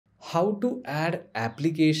How to add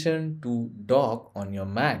application to dock on your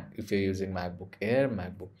Mac. If you're using MacBook Air,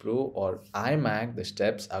 MacBook Pro or iMac, the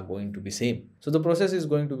steps are going to be same. So the process is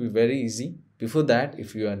going to be very easy. Before that,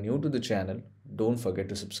 if you are new to the channel, don't forget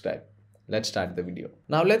to subscribe. Let's start the video.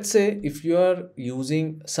 Now let's say if you are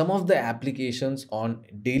using some of the applications on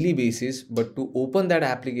daily basis, but to open that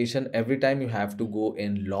application every time you have to go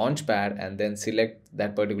in Launchpad and then select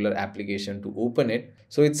that particular application to open it.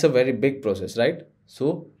 So it's a very big process, right?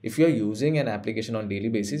 So if you're using an application on daily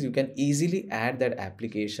basis, you can easily add that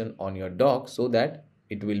application on your dock so that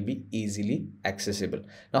it will be easily accessible.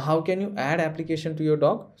 Now, how can you add application to your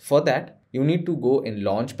dock? For that, you need to go in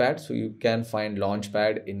Launchpad. So you can find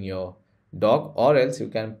Launchpad in your dock, or else you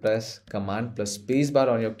can press Command plus spacebar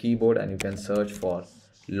on your keyboard and you can search for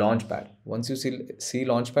Launchpad. Once you see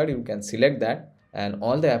Launchpad, you can select that and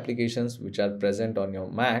all the applications which are present on your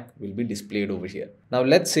Mac will be displayed over here. Now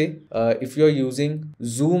let's say if you're using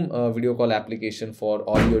Zoom video call application for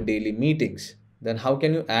all your daily meetings, then how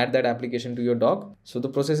can you add that application to your dock? So the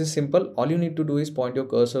process is simple. All you need to do is point your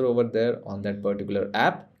cursor over there on that particular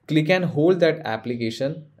app, click and hold that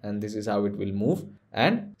application, and this is how it will move,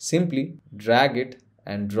 and simply drag it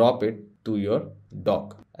and drop it to your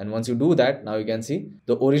dock. And once you do that, now you can see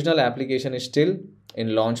the original application is still in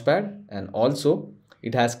Launchpad, and also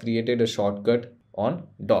it has created a shortcut on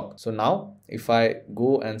dock. So now if I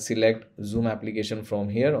go and select Zoom application from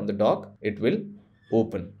here on the dock, it will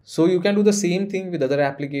open. So you can do the same thing with other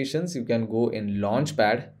applications. You can go in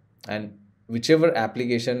Launchpad and whichever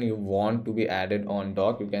application you want to be added on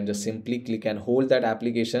dock, you can just simply click and hold that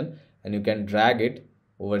application and you can drag it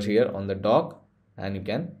over here on the dock and you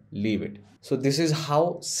can leave it. So this is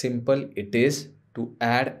how simple it is to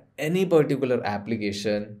add any particular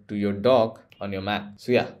application to your dock on your Mac.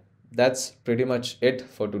 So yeah, that's pretty much it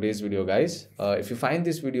for today's video, guys. If you find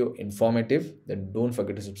this video informative, then don't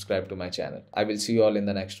forget to subscribe to my channel. I will see you all in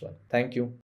the next one. Thank you.